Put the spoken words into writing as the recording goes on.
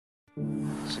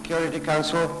The Security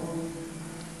Council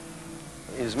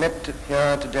is met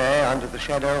here today under the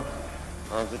shadow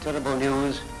of the terrible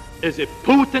news. Is a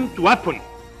potent weapon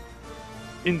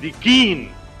in the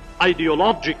keen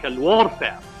ideological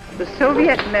warfare. The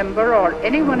Soviet member or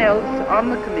anyone else on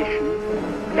the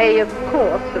Commission may, of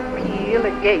course, appeal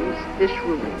against this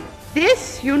ruling.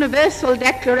 This Universal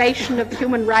Declaration of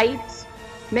Human Rights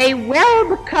may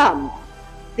well become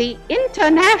the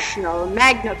international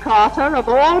Magna Carta of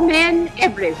all men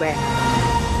everywhere.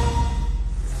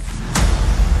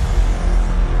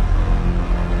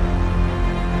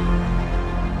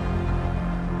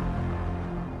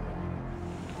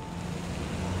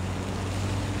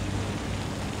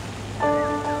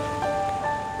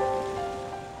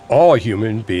 All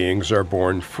human beings are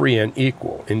born free and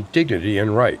equal in dignity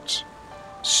and rights.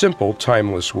 Simple,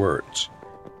 timeless words.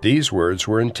 These words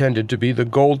were intended to be the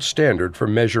gold standard for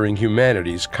measuring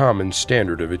humanity's common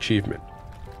standard of achievement.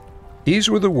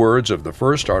 These were the words of the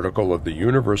first article of the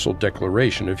Universal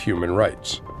Declaration of Human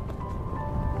Rights.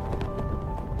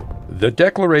 The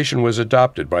Declaration was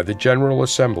adopted by the General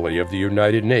Assembly of the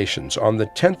United Nations on the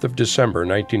 10th of December,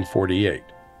 1948.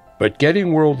 But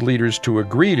getting world leaders to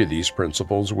agree to these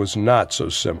principles was not so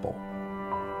simple.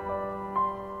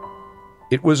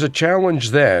 It was a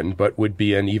challenge then, but would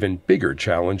be an even bigger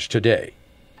challenge today.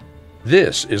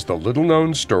 This is the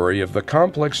little-known story of the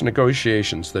complex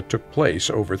negotiations that took place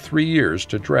over 3 years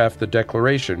to draft the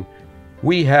declaration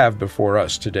we have before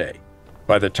us today.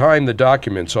 By the time the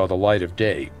document saw the light of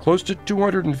day, close to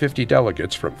 250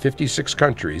 delegates from 56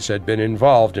 countries had been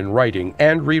involved in writing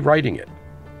and rewriting it.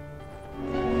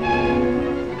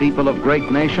 People of great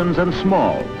nations and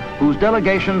small, whose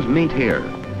delegations meet here,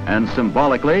 and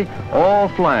symbolically, all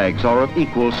flags are of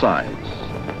equal size.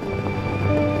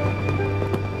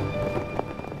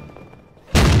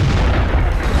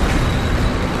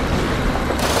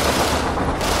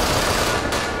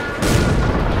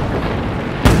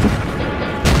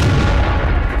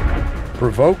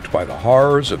 Provoked by the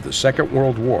horrors of the Second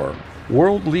World War,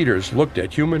 world leaders looked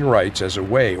at human rights as a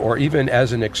way, or even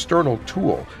as an external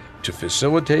tool, to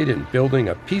facilitate in building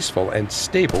a peaceful and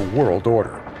stable world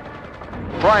order.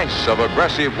 Price of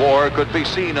aggressive war could be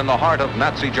seen in the heart of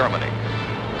Nazi Germany.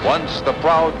 Once the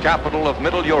proud capital of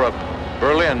Middle Europe,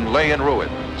 Berlin lay in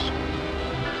ruins.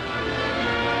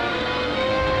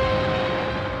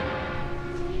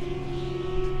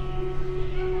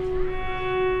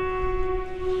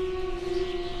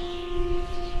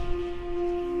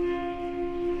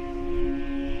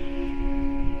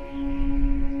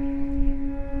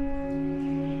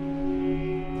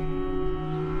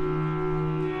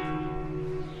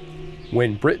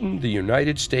 When Britain, the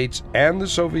United States, and the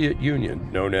Soviet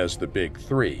Union, known as the Big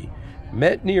Three,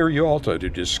 met near Yalta to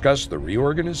discuss the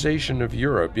reorganization of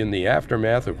Europe in the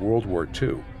aftermath of World War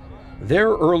II, their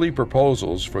early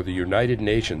proposals for the United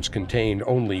Nations contained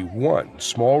only one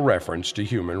small reference to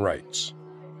human rights.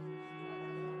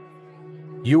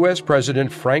 U.S.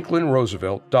 President Franklin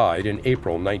Roosevelt died in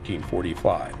April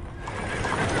 1945.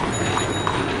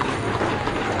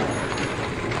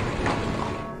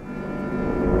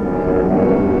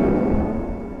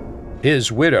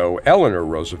 His widow, Eleanor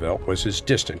Roosevelt, was his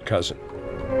distant cousin.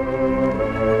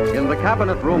 In the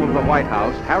cabinet room of the White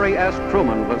House, Harry S.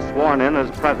 Truman was sworn in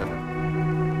as president.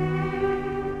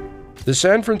 The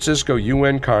San Francisco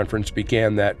UN conference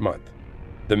began that month.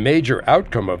 The major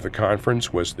outcome of the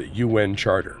conference was the UN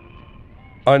Charter.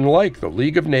 Unlike the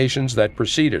League of Nations that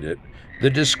preceded it, the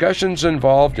discussions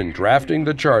involved in drafting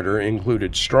the Charter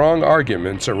included strong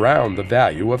arguments around the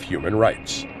value of human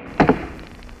rights.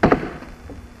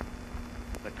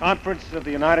 The Conference of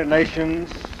the United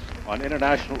Nations on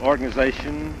International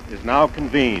Organization is now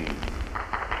convened.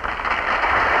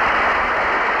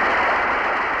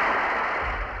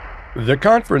 The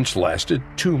conference lasted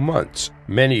 2 months.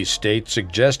 Many states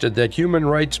suggested that human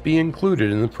rights be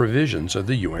included in the provisions of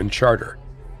the UN Charter.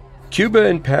 Cuba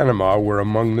and Panama were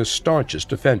among the staunchest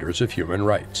defenders of human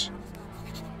rights.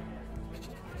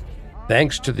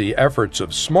 Thanks to the efforts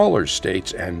of smaller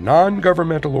states and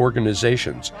non-governmental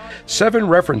organizations, 7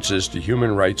 references to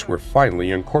human rights were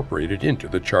finally incorporated into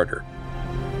the Charter.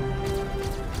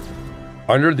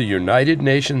 Under the United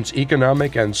Nations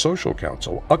Economic and Social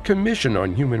Council, a Commission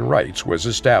on Human Rights was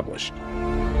established.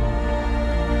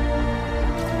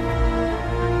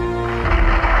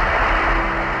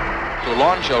 To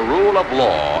launch a rule of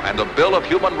law and a bill of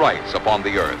human rights upon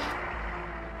the earth.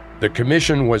 The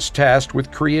Commission was tasked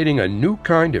with creating a new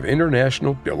kind of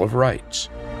international Bill of Rights.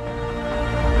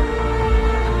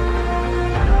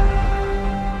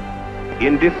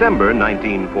 In December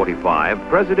 1945,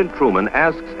 President Truman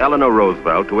asks Eleanor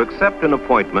Roosevelt to accept an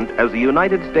appointment as the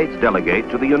United States delegate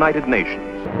to the United Nations.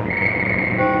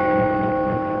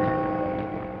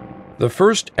 The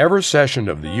first ever session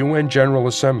of the UN General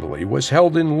Assembly was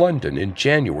held in London in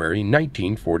January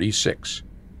 1946.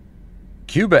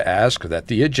 Cuba asked that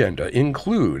the agenda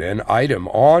include an item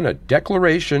on a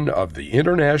declaration of the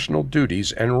international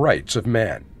duties and rights of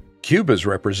man. Cuba's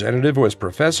representative was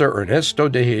Professor Ernesto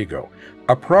de Hego,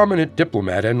 a prominent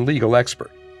diplomat and legal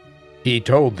expert. He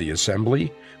told the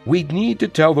Assembly, "We need to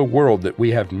tell the world that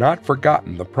we have not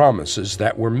forgotten the promises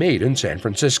that were made in San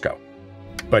Francisco."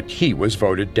 But he was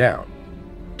voted down.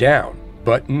 Down,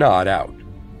 but not out.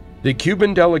 The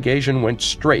Cuban delegation went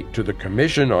straight to the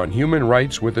Commission on Human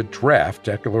Rights with a draft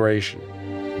declaration.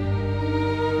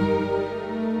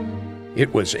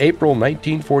 It was April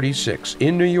 1946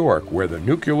 in New York where the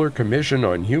Nuclear Commission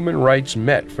on Human Rights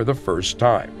met for the first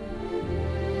time.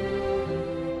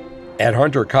 At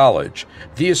Hunter College,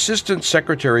 the Assistant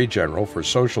Secretary General for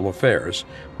Social Affairs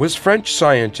was French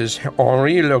scientist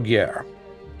Henri Laguerre.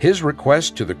 His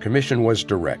request to the Commission was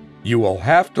direct. You will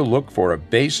have to look for a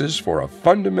basis for a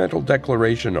fundamental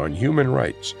declaration on human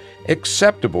rights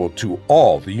acceptable to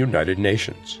all the United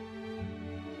Nations.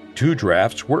 Two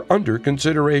drafts were under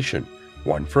consideration,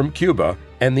 one from Cuba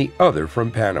and the other from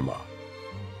Panama.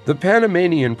 The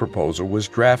Panamanian proposal was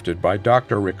drafted by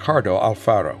Dr. Ricardo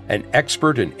Alfaro, an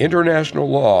expert in international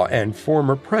law and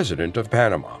former president of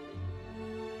Panama.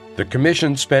 The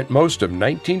Commission spent most of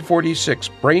 1946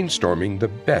 brainstorming the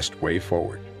best way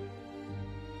forward.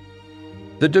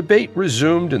 The debate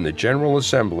resumed in the General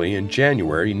Assembly in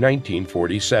January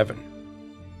 1947.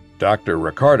 Dr.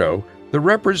 Ricardo, the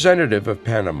representative of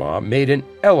Panama, made an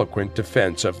eloquent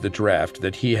defense of the draft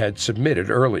that he had submitted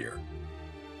earlier.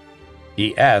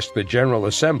 He asked the General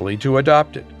Assembly to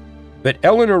adopt it, but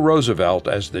Eleanor Roosevelt,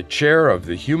 as the chair of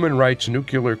the Human Rights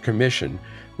Nuclear Commission,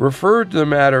 referred the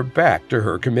matter back to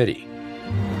her committee.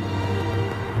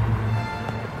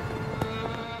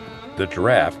 The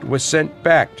draft was sent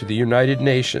back to the United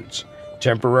Nations,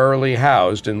 temporarily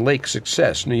housed in Lake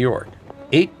Success, New York.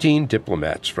 18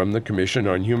 diplomats from the Commission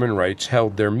on Human Rights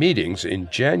held their meetings in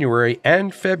January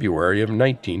and February of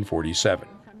 1947.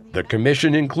 The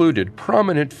commission included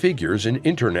prominent figures in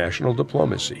international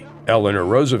diplomacy. Eleanor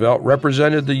Roosevelt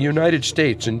represented the United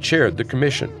States and chaired the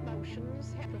commission.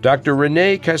 Dr.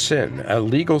 René Cassin, a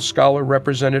legal scholar,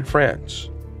 represented France.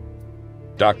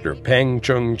 Dr. Peng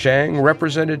Chung-Chang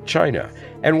represented China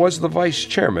and was the vice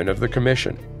chairman of the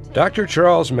commission. Dr.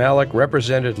 Charles Malik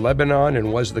represented Lebanon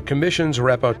and was the commission's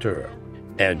rapporteur.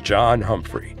 And John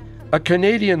Humphrey, a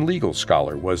Canadian legal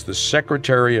scholar, was the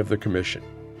secretary of the commission.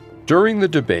 During the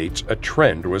debates, a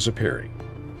trend was appearing.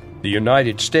 The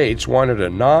United States wanted a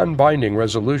non-binding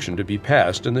resolution to be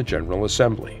passed in the General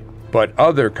Assembly, but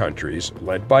other countries,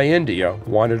 led by India,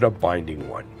 wanted a binding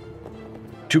one.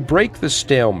 To break the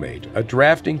stalemate, a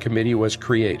drafting committee was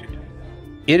created.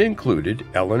 It included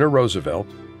Eleanor Roosevelt,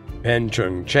 Peng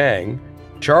Chung-Chang,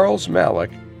 Charles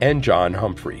Malik, and John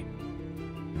Humphrey.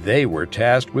 They were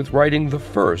tasked with writing the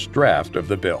first draft of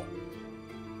the bill.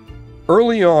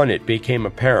 Early on, it became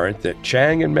apparent that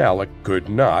Chang and Malik could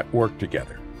not work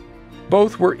together.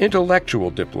 Both were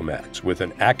intellectual diplomats with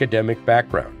an academic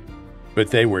background, but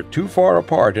they were too far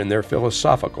apart in their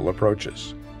philosophical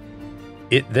approaches.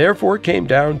 It therefore came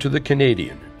down to the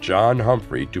Canadian, John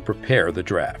Humphrey, to prepare the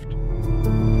draft.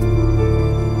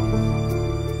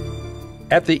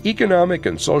 At the Economic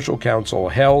and Social Council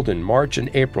held in March and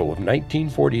April of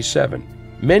 1947,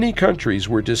 many countries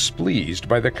were displeased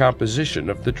by the composition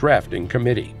of the drafting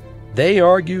committee. They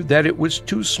argued that it was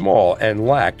too small and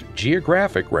lacked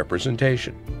geographic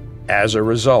representation. As a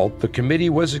result, the committee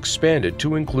was expanded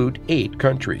to include 8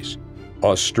 countries: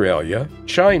 Australia,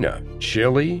 China,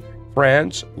 Chile,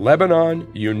 France, Lebanon,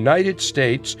 United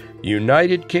States,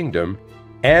 United Kingdom,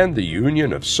 and the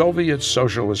Union of Soviet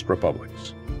Socialist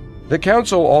Republics. The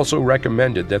Council also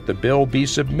recommended that the bill be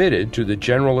submitted to the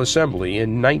General Assembly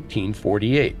in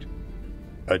 1948.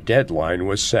 A deadline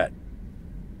was set.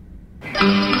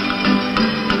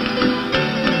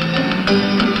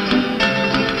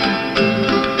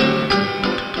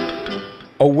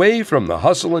 Away from the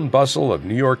hustle and bustle of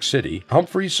New York City,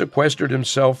 Humphrey sequestered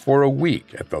himself for a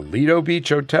week at the Lido Beach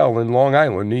Hotel in Long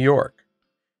Island, New York.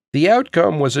 The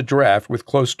outcome was a draft with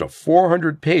close to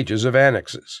 400 pages of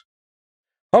annexes.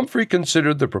 Humphrey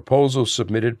considered the proposal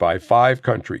submitted by 5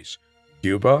 countries: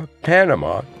 Cuba,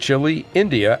 Panama, Chile,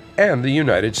 India, and the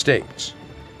United States.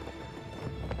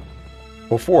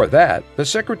 Before that, the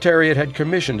Secretariat had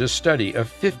commissioned a study of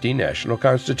 50 national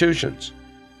constitutions,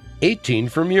 18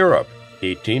 from Europe,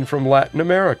 18 from Latin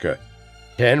America,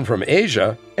 10 from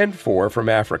Asia, and 4 from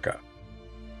Africa.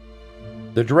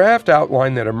 The draft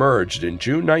outline that emerged in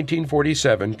June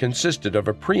 1947 consisted of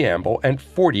a preamble and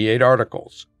 48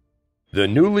 articles. The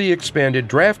newly expanded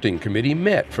drafting committee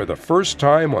met for the first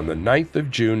time on the 9th of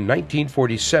June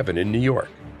 1947 in New York.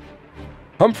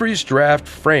 Humphrey's draft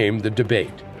framed the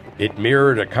debate. It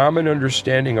mirrored a common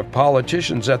understanding of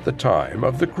politicians at the time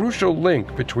of the crucial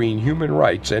link between human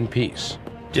rights and peace.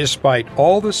 Despite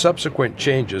all the subsequent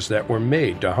changes that were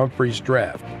made to Humphrey's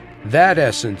draft, that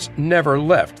essence never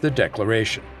left the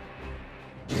Declaration.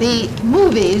 The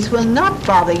movies will not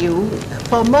bother you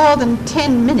for more than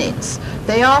 10 minutes.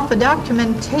 They are for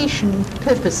documentation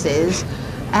purposes,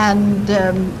 and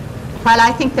while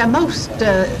I think they're most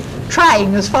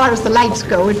trying as far as the lights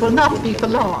go, it will not be for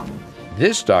long.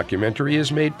 This documentary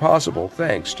is made possible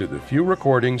thanks to the few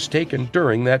recordings taken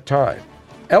during that time.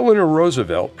 Eleanor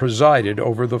Roosevelt presided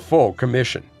over the full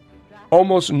commission.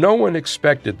 Almost no one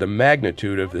expected the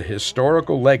magnitude of the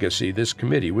historical legacy this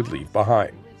committee would leave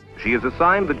behind. She is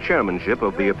assigned the chairmanship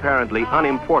of the apparently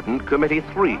unimportant Committee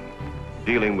 3,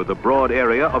 dealing with the broad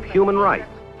area of human rights.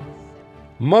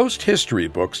 Most history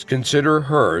books consider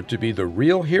her to be the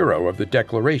real hero of the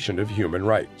Declaration of Human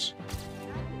Rights.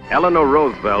 Eleanor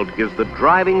Roosevelt is the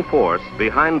driving force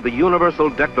behind the Universal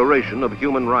Declaration of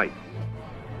Human Rights.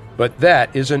 But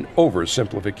that is an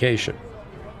oversimplification.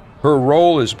 Her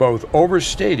role is both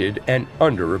overstated and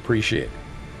underappreciated.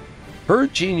 Her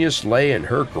genius lay in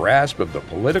her grasp of the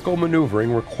political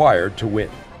maneuvering required to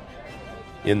win.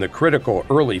 In the critical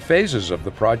early phases of the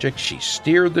project, she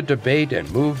steered the debate and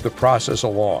moved the process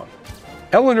along.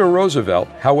 Eleanor Roosevelt,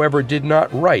 however, did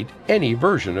not write any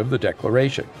version of the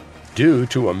Declaration. Due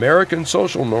to American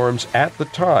social norms at the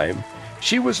time,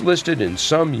 she was listed in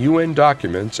some UN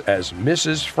documents as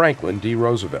Mrs. Franklin D.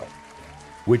 Roosevelt,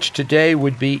 which today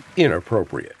would be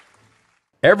inappropriate.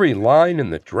 Every line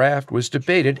in the draft was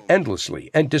debated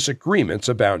endlessly, and disagreements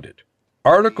abounded.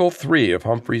 Article 3 of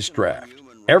Humphrey's draft,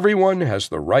 "Everyone has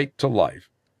the right to life,"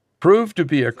 proved to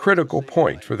be a critical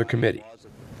point for the committee.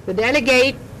 The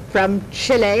delegate from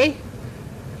Chile,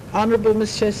 Honorable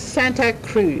Mr. Santa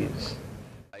Cruz.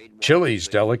 Chile's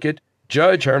delegate,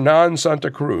 Judge Hernan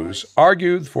Santa Cruz,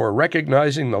 argued for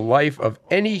recognizing the life of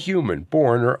any human,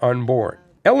 born or unborn.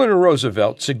 Eleanor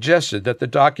Roosevelt suggested that the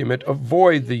document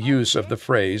avoid the use of the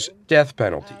phrase death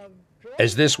penalty,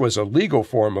 as this was a legal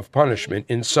form of punishment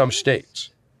in some states.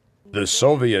 The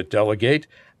Soviet delegate,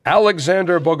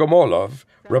 Alexander Bogomolov,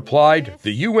 replied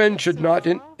the UN should not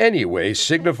in any way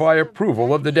signify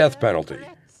approval of the death penalty,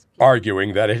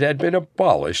 arguing that it had been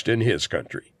abolished in his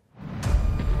country.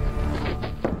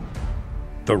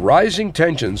 The rising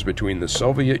tensions between the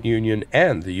Soviet Union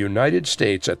and the United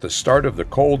States at the start of the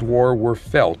Cold War were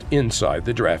felt inside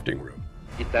the drafting room.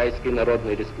 It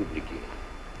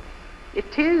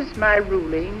is my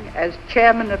ruling as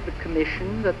chairman of the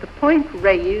commission that the point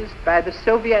raised by the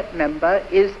Soviet member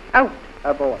is out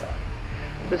of order.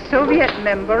 The Soviet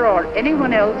member or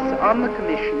anyone else on the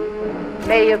commission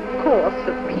may of course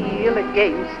appeal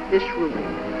against this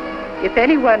ruling. If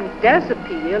anyone does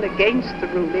appeal against the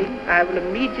ruling, I will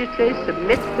immediately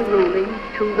submit the ruling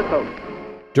to the vote.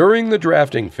 During the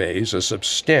drafting phase, a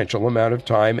substantial amount of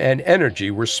time and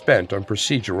energy were spent on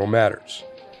procedural matters.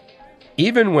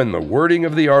 Even when the wording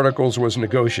of the articles was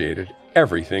negotiated,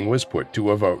 everything was put to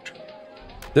a vote.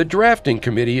 The drafting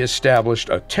committee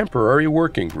established a temporary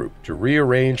working group to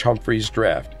rearrange Humphrey's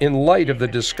draft in light of the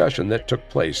discussion that took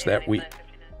place that week.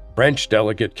 French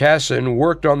delegate Cassin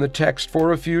worked on the text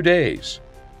for a few days.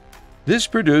 This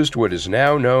produced what is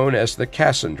now known as the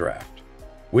Cassin draft,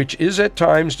 which is at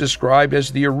times described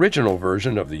as the original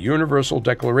version of the Universal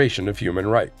Declaration of Human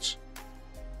Rights.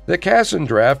 The Cassin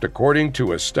draft, according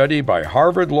to a study by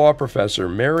Harvard law professor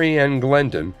Mary Ann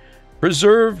Glendon,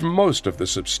 preserved most of the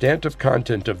substantive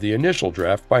content of the initial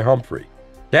draft by Humphrey.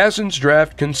 Cassin's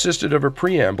draft consisted of a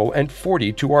preamble and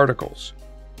 42 articles.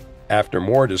 After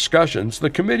more discussions, the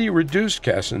committee reduced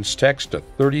Cassin's text to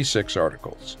 36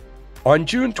 articles. On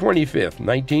June 25,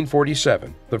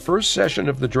 1947, the first session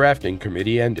of the drafting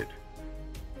committee ended.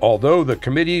 Although the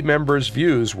committee members'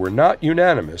 views were not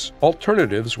unanimous,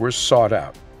 alternatives were sought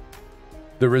out.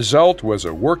 The result was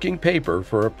a working paper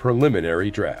for a preliminary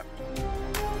draft.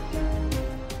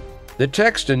 The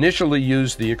text initially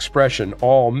used the expression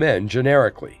 "all men"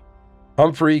 generically.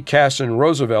 Humphrey, Cassin,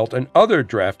 Roosevelt, and other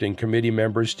drafting committee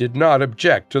members did not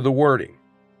object to the wording.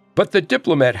 But the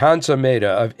diplomat Hansa Mehta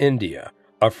of India,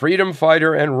 a freedom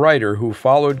fighter and writer who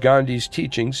followed Gandhi's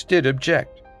teachings, did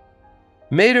object.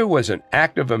 Mehta was an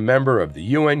active member of the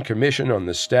UN Commission on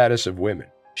the Status of Women.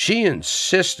 She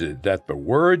insisted that the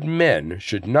word men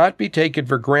should not be taken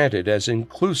for granted as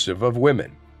inclusive of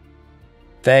women.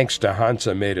 Thanks to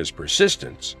Hansa Meda's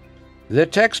persistence, the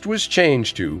text was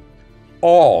changed to,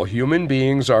 "All human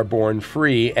beings are born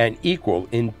free and equal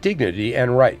in dignity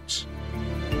and rights."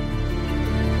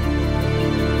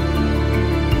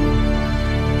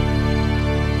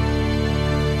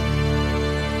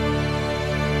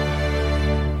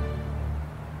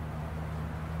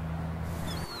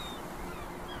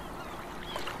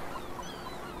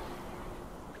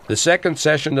 The second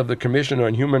session of the Commission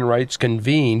on Human Rights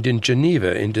convened in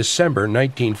Geneva in December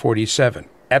 1947.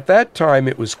 At that time,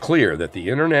 it was clear that the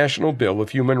International Bill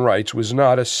of Human Rights was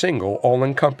not a single,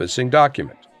 all-encompassing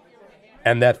document,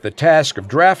 and that the task of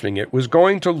drafting it was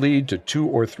going to lead to 2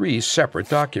 or 3 separate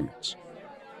documents.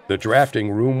 The drafting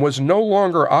room was no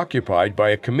longer occupied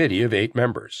by a committee of 8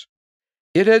 members.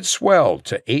 It had swelled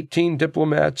to 18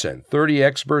 diplomats and 30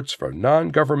 experts from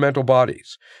non-governmental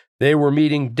bodies. They were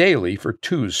meeting daily for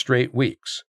 2 straight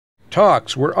weeks.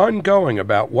 Talks were ongoing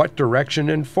about what direction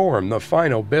and form the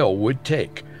final bill would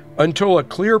take, until a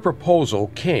clear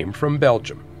proposal came from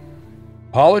Belgium.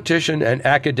 Politician and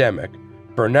academic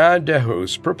Fernand de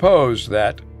Hoos proposed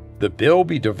that the bill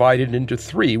be divided into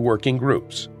 3 working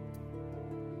groups.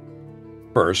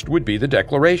 First would be the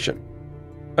declaration.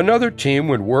 Another team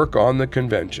would work on the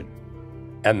convention,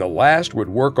 and the last would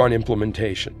work on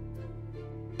implementation.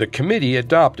 The committee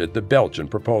adopted the Belgian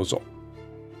proposal.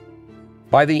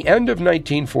 By the end of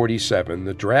 1947,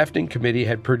 the drafting committee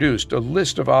had produced a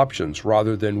list of options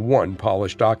rather than one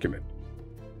polished document.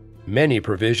 Many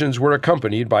provisions were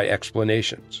accompanied by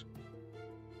explanations.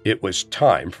 It was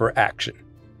time for action.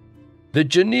 The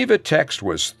Geneva text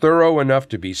was thorough enough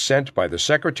to be sent by the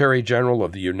Secretary-General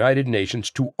of the United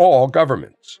Nations to all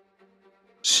governments.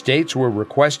 States were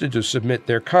requested to submit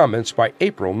their comments by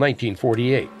April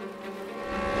 1948.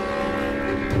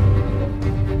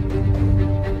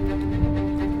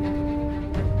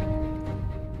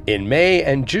 In May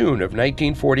and June of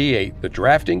 1948, the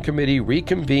drafting committee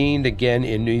reconvened again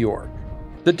in New York.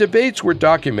 The debates were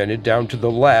documented down to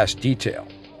the last detail.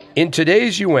 In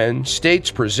today's UN,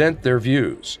 states present their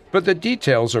views, but the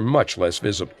details are much less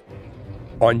visible.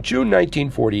 On June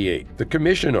 1948, the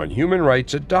Commission on Human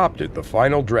Rights adopted the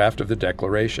final draft of the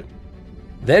Declaration.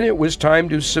 Then it was time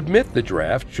to submit the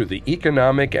draft to the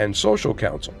Economic and Social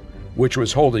Council, which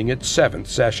was holding its 7th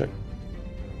session.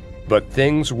 But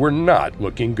things were not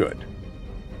looking good.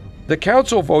 The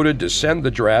Council voted to send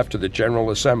the draft to the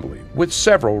General Assembly with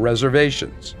several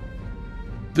reservations.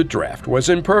 The draft was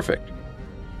imperfect.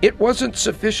 It wasn't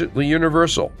sufficiently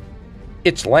universal.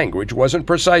 Its language wasn't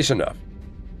precise enough.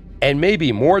 And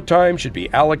maybe more time should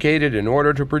be allocated in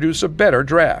order to produce a better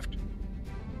draft.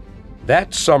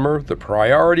 That summer, the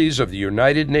priorities of the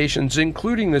United Nations,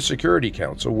 including the Security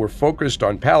Council, were focused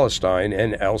on Palestine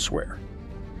and elsewhere.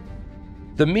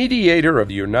 The mediator of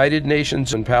the United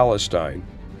Nations in Palestine,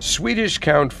 Swedish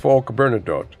Count Folke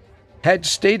Bernadotte, had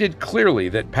stated clearly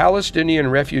that Palestinian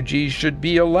refugees should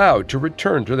be allowed to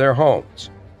return to their homes,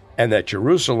 and that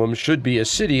Jerusalem should be a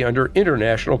city under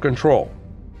international control.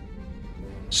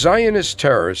 Zionist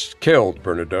terrorists killed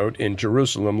Bernadotte in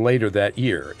Jerusalem later that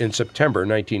year, in September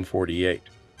 1948.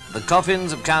 The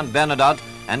coffins of Count Bernadotte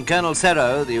and Colonel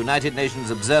Serro, the United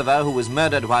Nations observer who was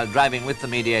murdered while driving with the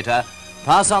mediator,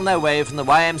 pass on their way from the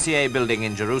YMCA building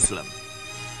in Jerusalem.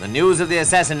 The news of the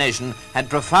assassination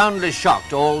had profoundly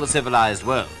shocked all the civilized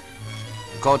world.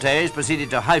 The cortege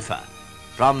proceeded to Haifa.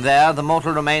 From there, the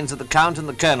mortal remains of the Count and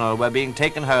the Colonel were being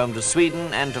taken home to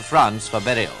Sweden and to France for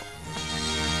burial.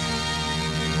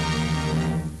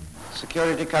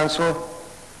 Security Council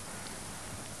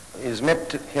is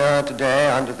met here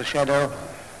today under the shadow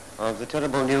of the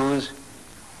terrible news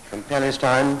from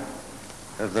Palestine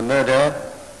of the murder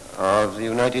of the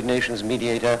United Nations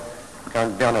mediator,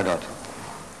 Count Bernadotte.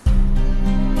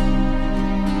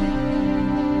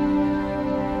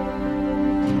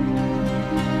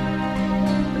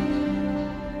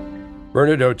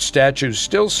 Bernadotte's statue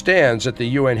still stands at the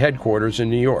UN headquarters in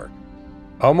New York,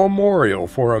 a memorial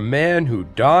for a man who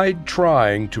died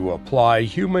trying to apply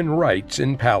human rights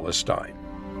in Palestine.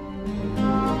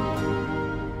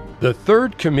 The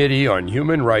Third Committee on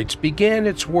Human Rights began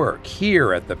its work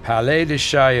here at the Palais de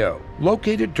Chaillot,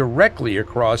 located directly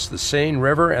across the Seine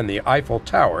River and the Eiffel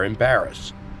Tower in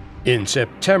Paris. In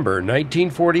September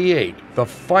 1948, the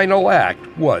final act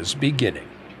was beginning.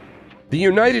 The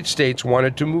United States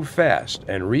wanted to move fast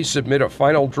and resubmit a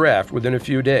final draft within a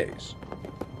few days.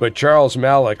 But Charles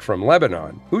Malik from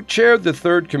Lebanon, who chaired the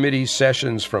Third Committee's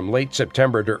sessions from late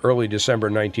September to early December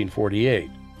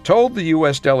 1948, told the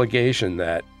U.S. delegation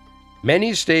that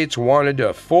Many states wanted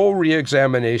a full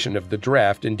re-examination of the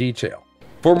draft in detail.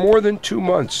 For more than 2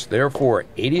 months, therefore,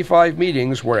 85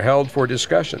 meetings were held for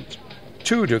discussions,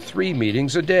 2 to 3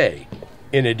 meetings a day,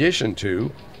 in addition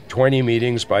to 20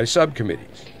 meetings by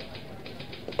subcommittees.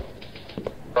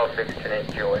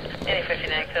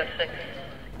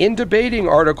 In debating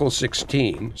Article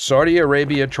 16, Saudi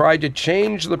Arabia tried to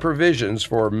change the provisions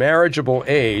for marriageable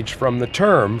age from the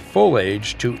term full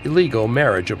age to legal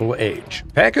marriageable age.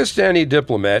 Pakistani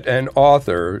diplomat and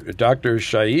author Dr.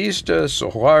 Shaista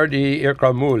Sohrawardi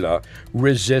Iqramullah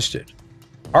resisted,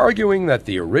 arguing that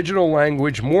the original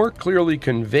language more clearly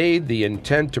conveyed the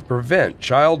intent to prevent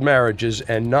child marriages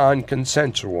and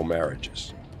non-consensual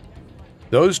marriages.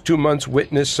 Those 2 months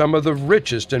witnessed some of the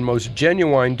richest and most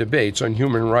genuine debates on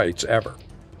human rights ever.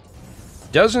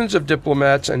 Dozens of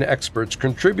diplomats and experts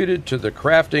contributed to the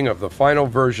crafting of the final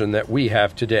version that we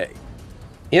have today.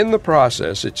 In the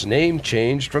process, its name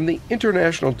changed from the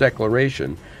International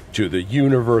Declaration to the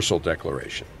Universal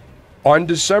Declaration. On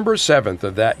December 7th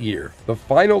of that year, the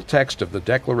final text of the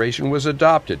Declaration was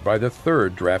adopted by the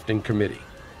Third Drafting Committee.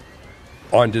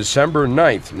 On December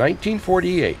 9th,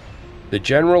 1948, the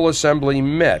General Assembly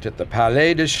met at the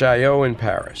Palais de Chaillot in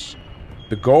Paris.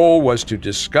 The goal was to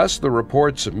discuss the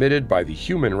report submitted by the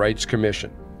Human Rights Commission.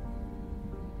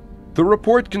 The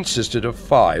report consisted of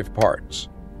 5 parts: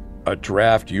 a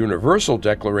draft Universal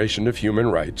Declaration of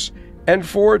Human Rights and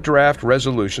 4 draft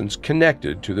resolutions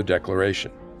connected to the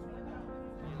Declaration.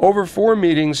 Over 4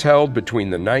 meetings held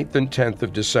between the 9th and 10th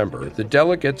of December, the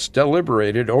delegates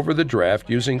deliberated over the draft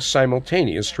using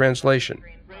simultaneous translation.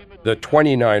 The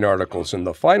 29 articles in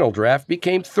the final draft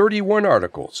became 31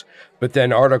 articles, but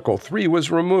then Article 3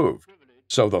 was removed,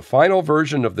 so the final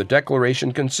version of the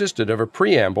Declaration consisted of a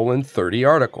preamble and 30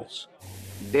 articles.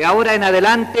 De ahora en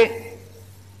adelante,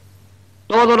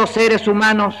 todos los seres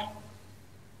humanos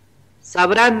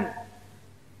sabrán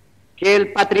que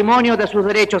el patrimonio de sus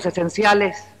derechos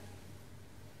esenciales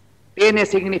tiene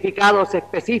significados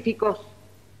específicos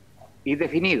y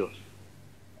definidos.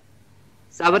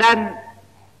 Sabrán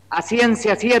a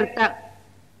ciencia cierta,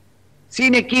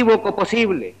 sin equívoco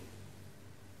posible,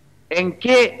 en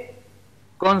qué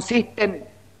consisten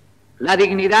la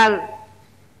dignidad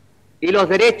y los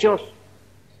derechos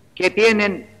que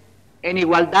tienen en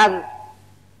igualdad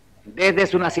desde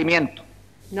su nacimiento.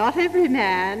 Not every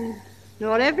man,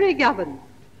 nor every government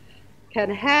can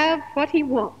have what he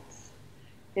wants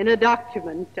in a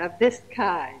document of this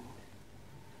kind.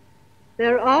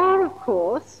 There are, of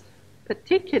course,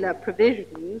 particular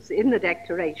provisions in the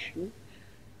Declaration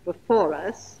before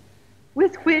us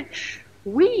with which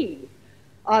we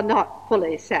are not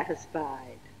fully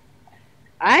satisfied.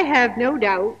 I have no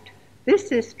doubt this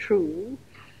is true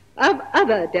of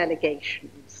other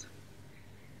delegations,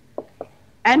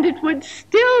 and it would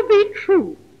still be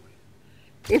true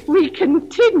if we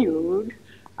continued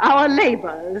our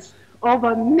labors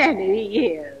over many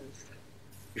years.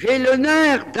 J'ai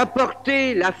l'honneur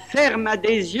d'apporter la ferme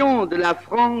adhésion de la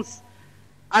France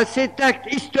à cet acte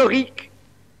historique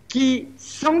qui,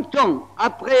 100 ans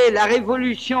après la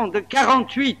Révolution de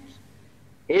 48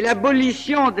 et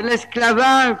l'abolition de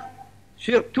l'esclavage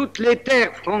sur toutes les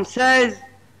terres françaises,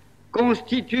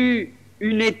 constitue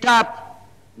une étape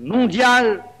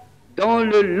mondiale dans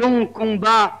le long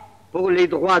combat pour les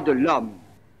droits de l'homme.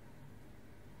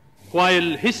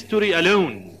 While history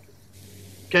alone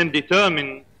can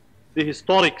determine the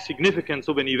historic significance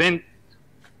of an event,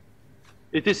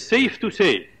 it is safe to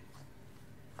say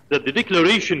that the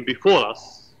declaration before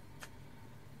us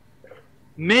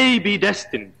may be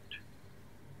destined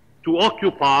to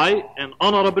occupy an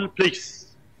honorable place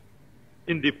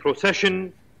in the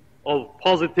procession of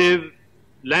positive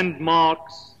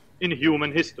landmarks in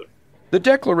human history. The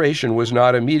Declaration was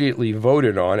not immediately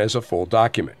voted on as a full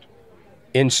document.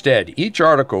 Instead, each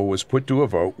article was put to a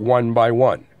vote one by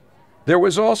one. There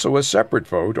was also a separate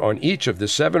vote on each of the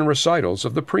 7 recitals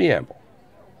of the preamble.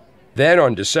 Then,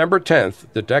 on December 10th,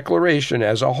 the Declaration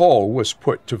as a whole was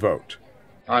put to vote.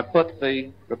 I put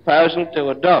the proposal to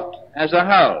adopt as a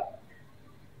whole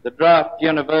the draft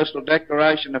Universal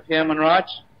Declaration of Human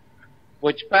Rights,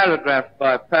 which paragraph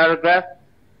by paragraph,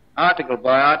 article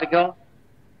by article,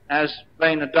 has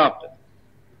been adopted.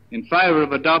 In favour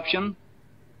of adoption,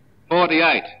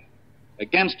 48.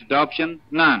 Against adoption,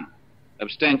 none.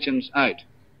 Abstentions, 8.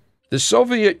 The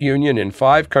Soviet Union and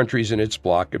 5 countries in its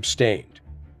bloc abstained,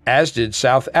 as did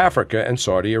South Africa and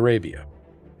Saudi Arabia.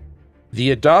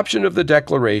 The adoption of the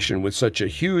Declaration with such a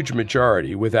huge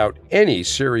majority without any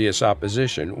serious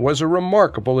opposition was a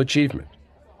remarkable achievement,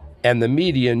 and the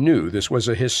media knew this was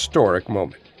a historic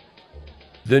moment.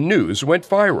 The news went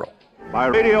viral. By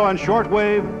radio and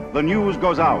shortwave, the news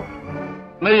goes out.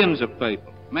 Millions of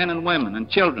people, men and women and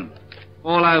children,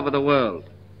 all over the world,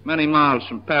 many miles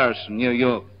from Paris and New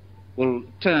York, will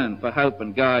turn for hope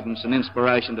and guidance and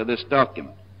inspiration to this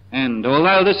document. And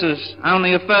although this is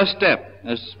only a first step,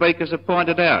 as speakers have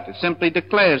pointed out, it simply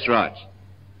declares rights.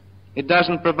 It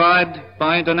doesn't provide,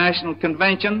 by international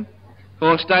convention,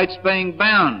 for states being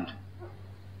bound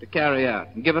to carry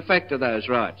out and give effect to those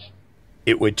rights.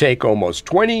 It would take almost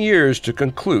 20 years to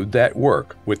conclude that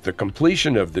work, with the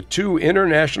completion of the 2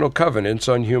 international covenants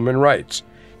on human rights.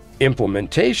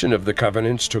 Implementation of the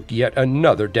covenants took yet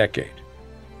another decade.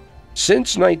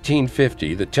 Since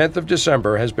 1950, the 10th of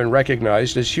December has been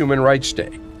recognized as Human Rights Day.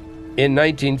 In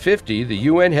 1950, the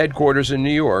UN headquarters in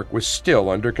New York was still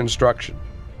under construction.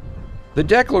 The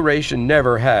Declaration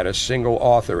never had a single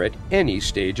author at any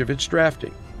stage of its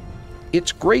drafting.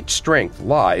 Its great strength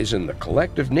lies in the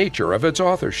collective nature of its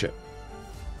authorship.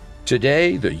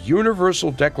 Today, the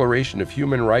Universal Declaration of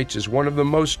Human Rights is one of the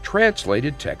most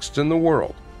translated texts in the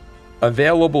world,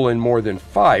 available in more than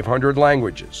 500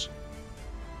 languages.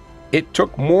 It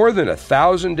took more than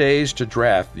 1,000 days to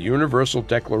draft the Universal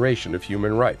Declaration of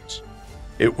Human Rights.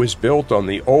 It was built on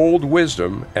the old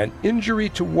wisdom, an injury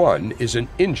to one is an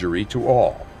injury to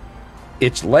all.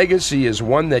 Its legacy is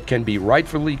one that can be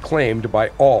rightfully claimed by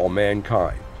all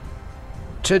mankind.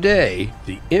 Today,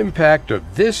 the impact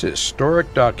of this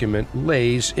historic document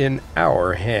lays in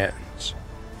our hands.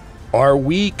 Are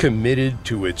we committed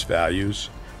to its values?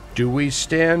 Do we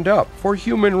stand up for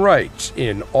human rights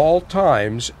in all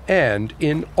times and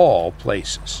in all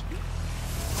places?